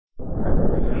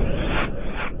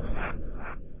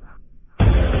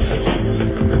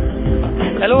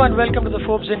Hello and welcome to the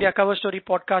Forbes India Cover Story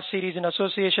podcast series in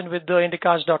association with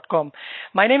theindicast.com.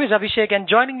 My name is Abhishek and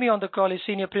joining me on the call is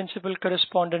Senior Principal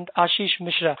Correspondent Ashish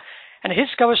Mishra. And his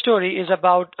cover story is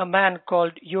about a man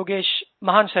called Yogesh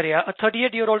Mahansaria, a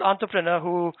 38-year-old entrepreneur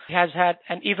who has had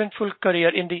an eventful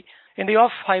career in the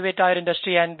off-highway tire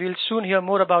industry, and we'll soon hear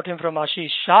more about him from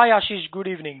Ashish. Hi Ashish, good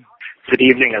evening. Good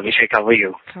evening, Abhishek. How are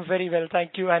you? Very well,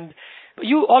 thank you. And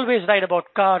you always write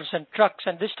about cars and trucks,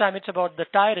 and this time it's about the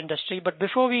tire industry. But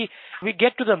before we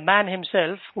get to the man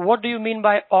himself, what do you mean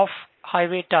by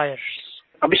off-highway tires?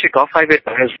 Abhishek, off-highway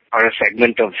tires are a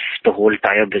segment of the whole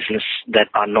tire business that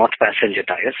are not passenger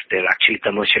tires. They're actually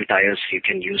commercial tires. You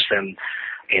can use them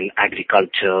in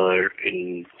agriculture,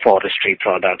 in forestry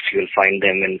products. You'll find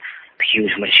them in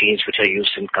huge machines which are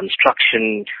used in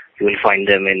construction. You will find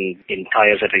them in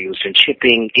tires that are used in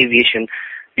shipping, aviation.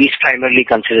 These primarily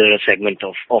consider a segment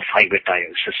of off-highway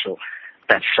tires. So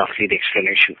that's roughly the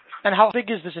explanation. And how big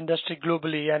is this industry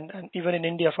globally and even in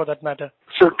India for that matter?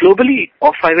 So globally,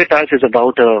 off-highway tires is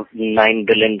about a $9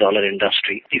 billion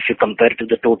industry. If you compare it to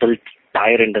the total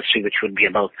tire industry, which would be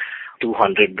about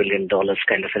 $200 billion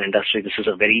kind of an industry, this is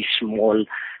a very small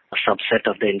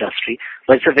subset of the industry.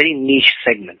 But it's a very niche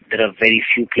segment. There are very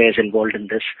few players involved in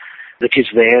this, which is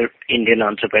where Indian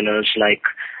entrepreneurs like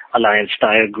Alliance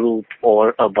Tire Group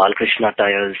or Balkrishna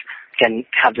Tires can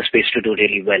have the space to do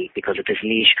really well because it is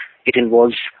niche. It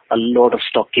involves a lot of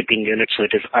stock keeping units, so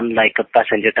it is unlike a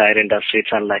passenger tire industry.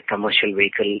 It's unlike commercial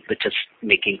vehicle, which is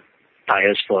making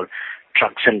tires for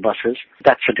trucks and buses.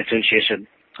 That's a differentiation.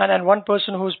 And one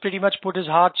person who's pretty much put his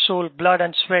heart, soul, blood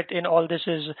and sweat in all this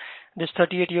is this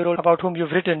 38-year-old about whom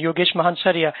you've written, Yogesh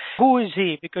Mahansaria. Who is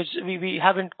he? Because we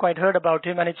haven't quite heard about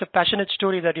him, and it's a passionate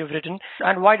story that you've written.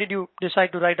 And why did you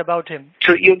decide to write about him?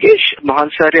 So Yogesh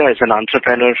Mahansaria is an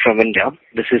entrepreneur from India.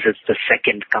 This is the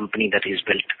second company that he's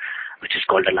built, which is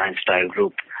called Alliance Tire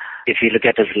Group. If you look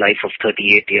at his life of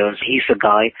 38 years, he's a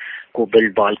guy who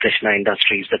built Balkrishna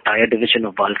Industries. The tire division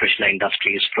of Balkrishna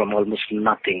Industries from almost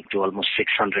nothing to almost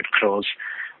 600 crores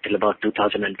till about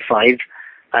 2005.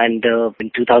 And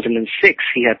in 2006,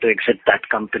 he had to exit that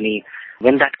company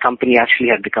when that company actually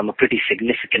had become a pretty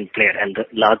significant player and the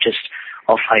largest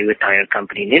off-highway tire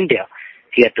company in India.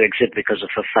 He had to exit because of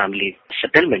a family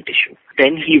settlement issue.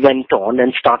 Then he went on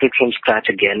and started from scratch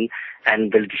again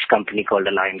and built this company called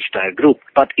Alliance Tire Group.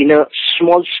 But in a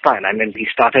small span, he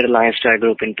started Alliance Tire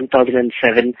Group in 2007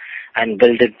 and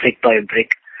built it brick by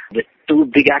brick with two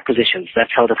big acquisitions.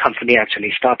 That's how the company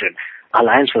actually started.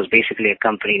 Alliance was basically a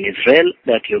company in Israel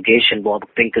that Yogesh and Bob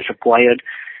Pincus acquired.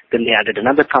 Then they added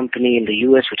another company in the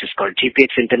US, which is called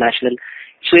GPX International.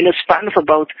 So in a span of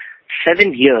about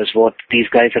 7 years, what these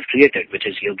guys have created, which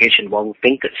is Yogesh and Bob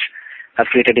Pincus, have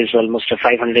created is almost a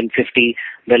 $550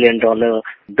 million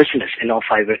business in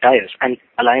off-highway tires. And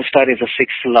Alliance Tire is the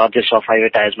sixth largest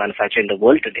off-highway tires manufacturer in the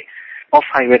world today.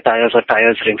 Off-highway tires or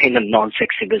tires remain a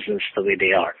non-sexy business the way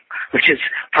they are, which is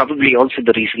probably also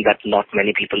the reason that not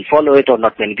many people follow it or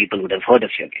not many people would have heard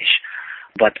of Yogesh.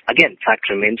 But again, fact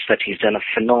remains that he's done a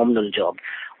phenomenal job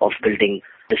of building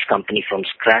this company from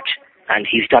scratch, and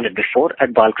he's done it before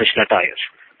at Balkrishna Tires.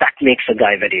 That makes the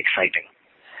guy very exciting.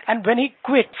 And when he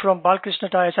quit from Balkrishna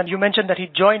Tires, and you mentioned that he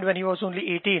joined when he was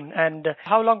only 18, and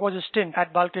how long was his stint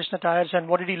at Balkrishna Tires and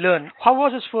what did he learn? How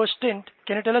was his first stint?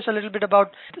 Can you tell us a little bit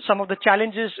about some of the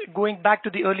challenges going back to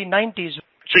the early 90s?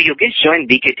 So Yogesh joined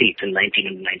BKT in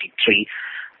 1993.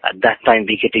 At that time,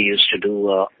 BKT used to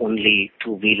do only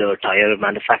two-wheeler tire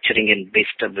manufacturing and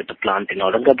based with a plant in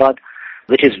Aurangabad,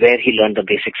 which is where he learned the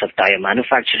basics of tire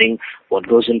manufacturing, what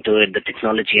goes into it, the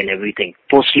technology and everything.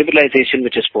 Post-liberalization,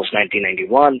 which is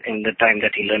post-1991, in the time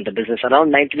that he learned the business,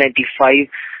 around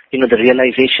 1995, the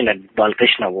realization at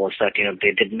Balkrishna was that,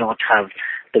 they did not have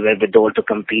the wherewithal to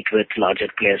compete with larger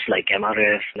players like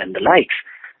MRF and the likes.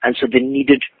 And so they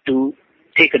needed to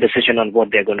take a decision on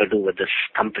what they're going to do with this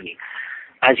company.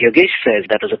 As Yogesh says,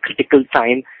 that was a critical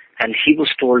time, and he was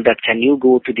told that, can you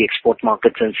go to the export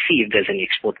markets and see if there's any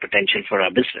export potential for our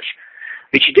business?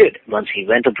 Which he did. Once he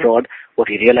went abroad, what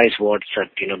he realized was that,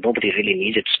 nobody really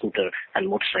needed scooter and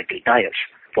motorcycle tires.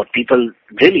 What people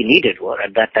really needed were,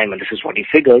 at that time, and this is what he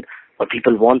figured, what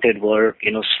people wanted were,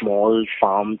 small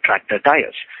farm tractor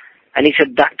tires. And he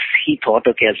said that he thought,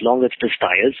 okay, as long as this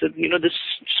tires, this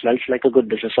smells like a good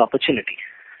business opportunity.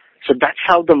 So that's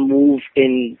how the move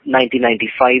in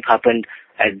 1995 happened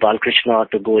at Balkrishna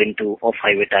to go into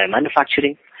off-highway tire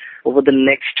manufacturing. Over the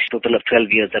next total of 12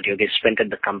 years that Yogesh spent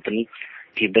at the company,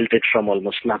 he built it from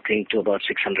almost nothing to about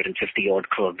 650 odd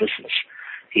crore business.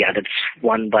 He added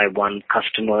one by one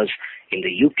customers in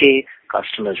the UK,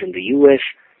 customers in the US.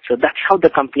 So that's how the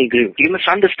company grew. You must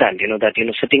understand, that,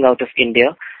 sitting out of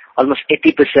India, almost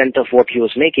 80% of what he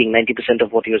was making, 90% of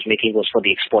what he was making was for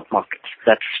the export markets.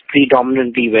 That's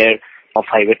predominantly where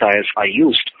off-highway tires are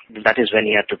used. That is when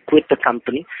he had to quit the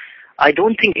company. I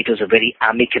don't think it was a very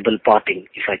amicable parting,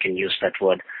 if I can use that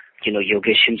word.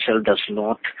 Yogesh himself does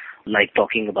not like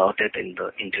talking about it. In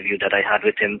the interview that I had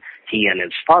with him, he and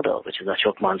his father, which is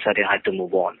Yogesh Mahansaria, had to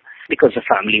move on because the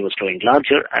family was growing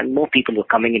larger and more people were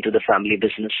coming into the family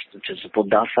business, which is the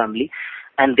Poddar family,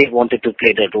 and they wanted to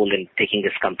play their role in taking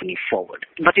this company forward.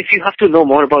 But if you have to know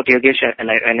more about Yogesh, and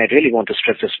I really want to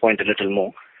stress this point a little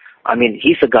more, I mean,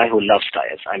 he's a guy who loves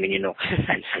tires. I mean,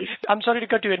 and I'm sorry to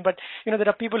cut you in, but, there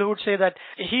are people who would say that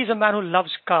he's a man who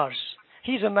loves cars.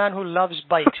 He's a man who loves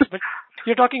bikes. But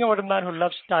you're talking about a man who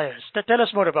loves tires. Tell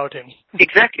us more about him.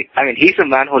 Exactly. I mean, he's a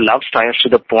man who loves tires to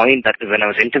the point that when I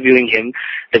was interviewing him,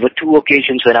 there were 2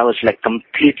 occasions when I was like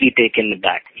completely taken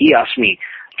aback. He asked me,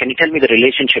 can you tell me the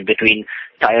relationship between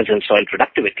tires and soil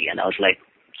productivity? And I was like,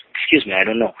 excuse me, I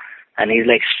don't know. And he's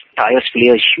like, tires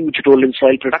play a huge role in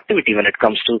soil productivity when it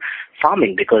comes to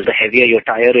farming, because the heavier your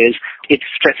tire is, it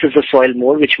stresses the soil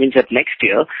more, which means that next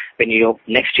year when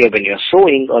you're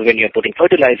sowing or when you're putting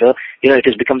fertilizer,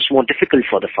 it becomes more difficult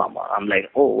for the farmer. I'm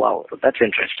like, oh wow, that's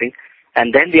interesting.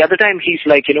 And then the other time he's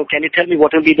like, can you tell me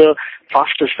what will be the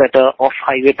fastest that a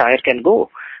off-highway tire can go?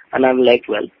 And I'm like,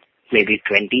 well, maybe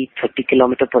 20, 30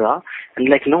 kilometer per hour. And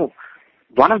like, no.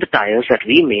 One of the tires that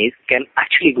we make can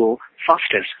actually go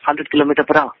fastest, 100 kilometer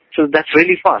per hour. So that's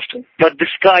really fast. But this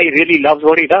guy really loves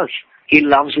what he does. He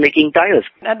loves making tires.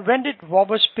 And when did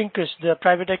Warburg Pincus, the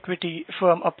private equity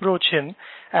firm, approach him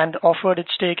and offered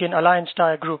its stake in Alliance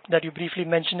Tire Group that you briefly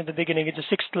mentioned in the beginning? It's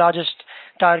the 6th largest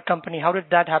tire company. How did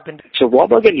that happen? So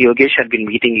Warburg and Yogesh had been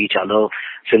meeting each other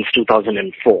since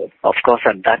 2004. Of course,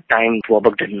 at that time,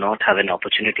 Warburg did not have an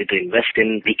opportunity to invest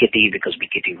in BKT because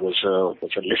BKT was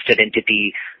a listed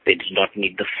entity. They did not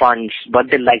need the funds, but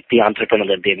they liked the entrepreneur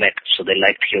that they met. So they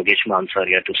liked Yogesh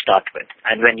Mahansaria to start with.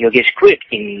 And when Yogesh quit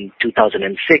in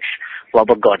 2006,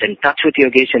 Warburg got in touch with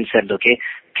Yogesh and said, okay,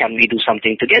 can we do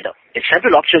something together?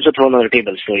 Several options were thrown on the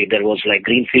table. So there was like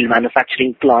greenfield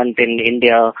manufacturing plant in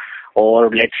India,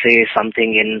 or let's say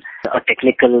something in a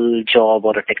technical job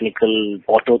or a technical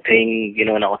auto thing,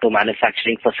 an auto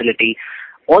manufacturing facility.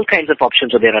 All kinds of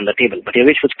options were there on the table. But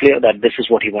Yogesh was clear that this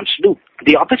is what he wants to do.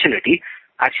 The opportunity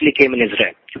actually came in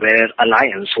Israel, where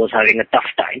Alliance was having a tough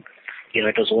time. It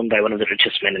was owned by one of the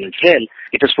richest men in Israel.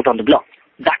 It was put on the block.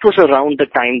 That was around the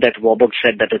time that Warburg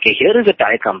said that, okay, here is a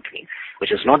tire company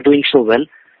which is not doing so well.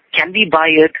 Can we buy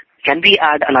it? Can we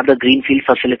add another greenfield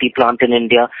facility plant in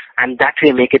India, and that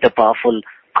way make it a powerful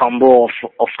combo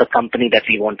of the company that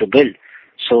we want to build?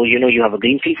 So, you have a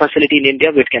greenfield facility in India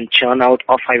which can churn out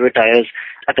off-highway tires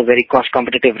at a very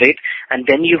cost-competitive rate, and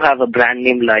then you have a brand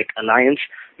name like Alliance,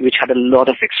 which had a lot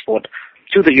of export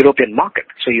to the European market.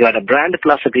 So you had a brand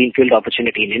plus a greenfield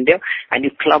opportunity in India, and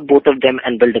you club both of them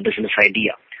and build a business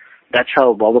idea. That's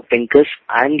how Warburg Pincus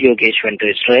and Yogesh went to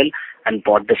Israel and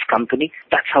bought this company.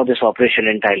 That's how this operation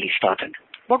entirely started.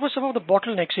 What were some of the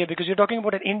bottlenecks here? Because you're talking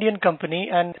about an Indian company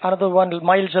and another one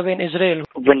miles away in Israel.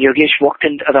 When Yogesh walked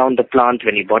in around the plant,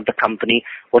 when he bought the company,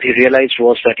 what he realized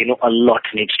was that, a lot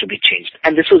needs to be changed.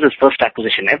 And this was his first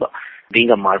acquisition ever.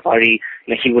 Being a Marwari,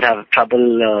 he would have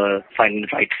trouble finding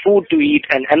the right food to eat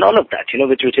and all of that,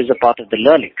 which is a part of the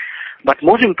learning. But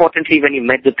more importantly, when he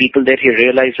met the people there, he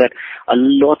realized that a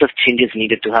lot of changes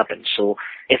needed to happen. So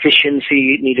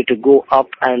efficiency needed to go up,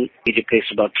 and he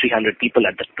replaced about 300 people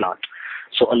at that plant.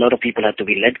 So a lot of people had to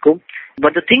be let go.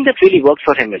 But the thing that really worked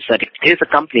for him is that here's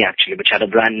a company actually which had a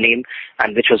brand name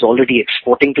and which was already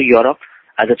exporting to Europe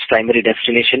as its primary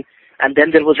destination. And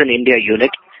then there was an India unit.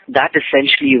 That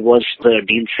essentially was the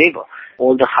deal saver.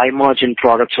 All the high margin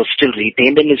products were still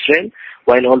retained in Israel,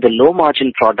 while all the low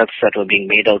margin products that were being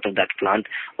made out of that plant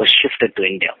were shifted to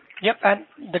India. Yep, and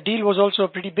the deal was also a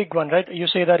pretty big one, right? You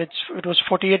say that it was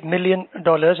 $48 million,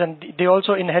 and they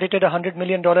also inherited a $100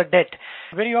 million debt.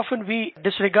 Very often we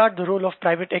disregard the role of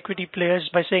private equity players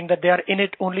by saying that they are in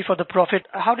it only for the profit.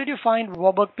 How did you find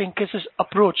Warburg Pincus's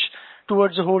approach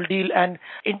towards the whole deal? And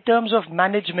in terms of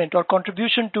management or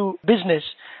contribution to business,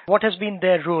 what has been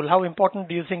their role? How important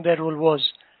do you think their role was?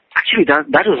 Actually,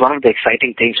 that was one of the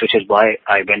exciting things, which is why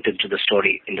I went into the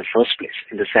story in the first place,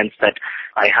 in the sense that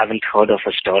I haven't heard of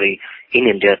a story in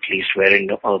India, at least, wherein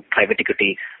a private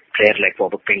equity player like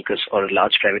Warburg Pincus or a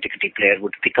large private equity player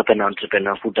would pick up an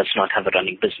entrepreneur who does not have a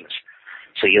running business.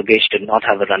 So Yogesh did not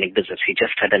have a running business. He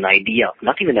just had an idea,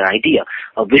 not even an idea,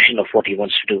 a vision of what he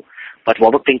wants to do. But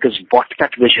Warburg Pincus bought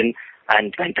that vision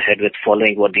and went ahead with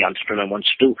following what the entrepreneur wants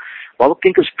to do. Warburg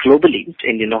Pincus globally,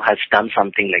 has done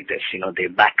something like this. They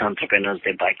back entrepreneurs,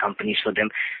 they buy companies for them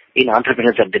in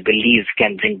entrepreneurs that they believe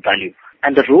can bring value.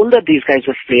 And the role that these guys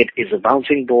have played is a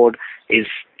bouncing board, is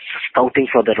scouting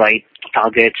for the right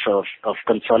targets of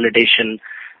consolidation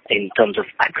in terms of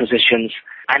acquisitions.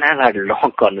 And I've had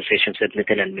long conversations with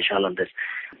Nitin and Vishal on this.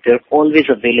 They're always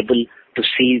available to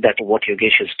see that what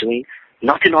Yogesh is doing,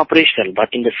 not in operational,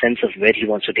 but in the sense of where he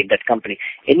wants to take that company.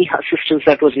 Any assistance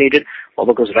that was needed,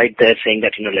 Warburg was right there saying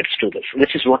that, let's do this,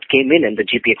 which is what came in the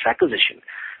GPX acquisition.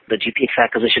 The GPX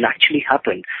acquisition actually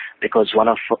happened because one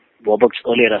of Warburg's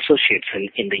earlier associates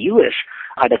in the US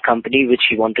had a company which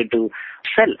he wanted to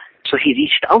sell. So he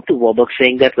reached out to Warburg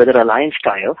saying that whether Alliance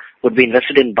Tyre would be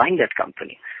interested in buying that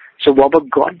company. So Warburg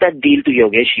got that deal to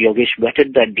Yogesh. Yogesh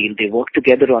vetted that deal. They worked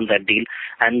together on that deal,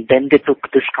 and then they took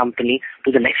this company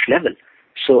to the next level.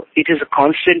 So it is a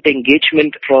constant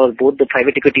engagement for both the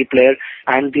private equity player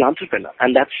and the entrepreneur,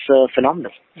 and that's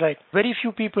phenomenal. Right. Very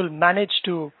few people manage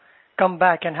to come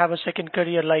back and have a second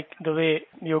career like the way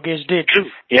Yogesh did. True.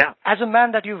 Yeah. As a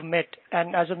man that you've met,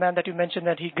 and as a man that you mentioned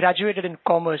that he graduated in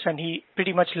commerce and he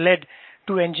pretty much led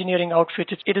to engineering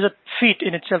outfits, it is a feat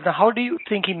in itself. Now, how do you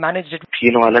think he managed it?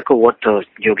 I like what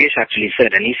Yogesh actually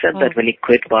said, and he said that when he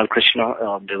quit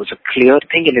Balkrishna, there was a clear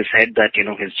thing in his head that,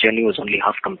 his journey was only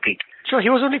half complete. Sure, he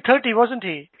was only 30, wasn't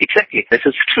he? Exactly. This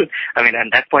is true. At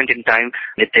that point in time,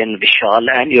 Nitin, Vishal,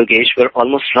 and Yogesh were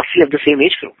almost roughly of the same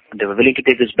age group. They were willing to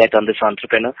take this bet on this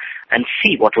entrepreneur and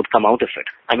see what would come out of it.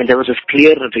 There was this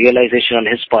clear realization on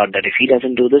his part that if he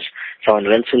doesn't do this, someone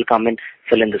else will come and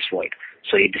fill in this void.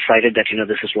 So he decided that,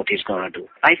 this is what he's going to do.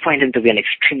 I find him to be an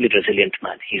extremely resilient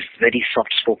man. He's very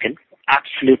soft-spoken,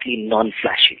 absolutely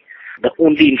non-flashy. The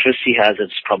only interest he has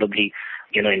is probably,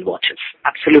 in watches.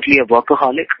 Absolutely a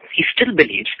workaholic. He still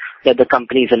believes that the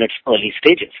company is in its early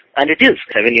stages. And it is.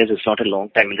 7 years is not a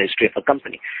long time in the history of a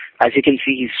company. As you can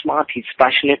see, he's smart, he's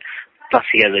passionate, plus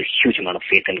he has a huge amount of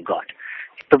faith in God.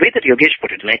 The way that Yogesh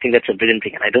put it, and I think that's a brilliant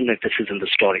thing, and I don't know if this is in the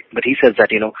story, but he says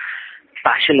that,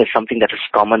 passion is something that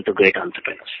is common to great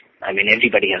entrepreneurs.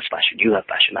 Everybody has passion. You have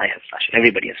passion. I have passion.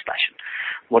 Everybody has passion.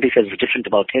 What he says is different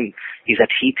about him is that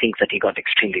he thinks that he got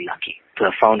extremely lucky to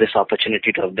have found this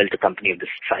opportunity to have built a company of this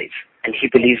size. And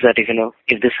he believes that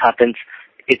if this happens,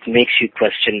 it makes you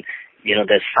question,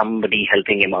 there's somebody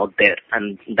helping him out there,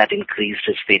 and that increased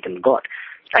his faith in God.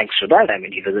 Thanks to that,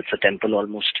 he visits a temple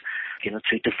almost, 3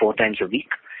 to 4 times a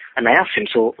week. And I asked him,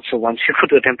 so once you go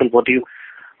to a temple, what do you do?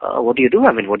 What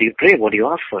do you pray? What do you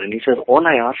ask for? And he says, all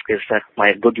I ask is that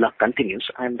my good luck continues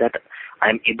and that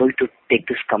I'm able to take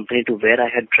this company to where I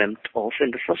had dreamt of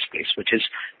in the first place, which is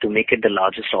to make it the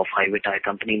largest off-highway tire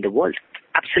company in the world.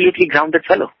 Absolutely grounded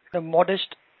fellow. A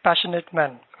modest, passionate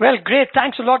man. Well, great.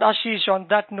 Thanks a lot, Ashish. On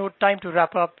that note, time to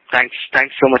wrap up. Thanks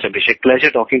so much, Abhishek.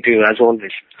 Pleasure talking to you as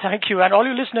always. Thank you. And all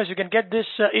you listeners, you can get this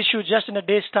issue just in a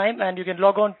day's time, and you can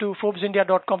log on to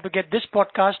ForbesIndia.com to get this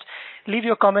podcast. Leave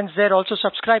your comments there. Also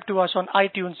subscribe to us on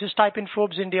iTunes. Just type in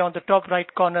Forbes India on the top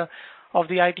right corner of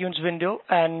the iTunes window.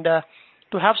 And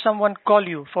to have someone call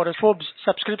you for a Forbes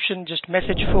subscription, just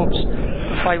message Forbes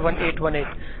to 51818.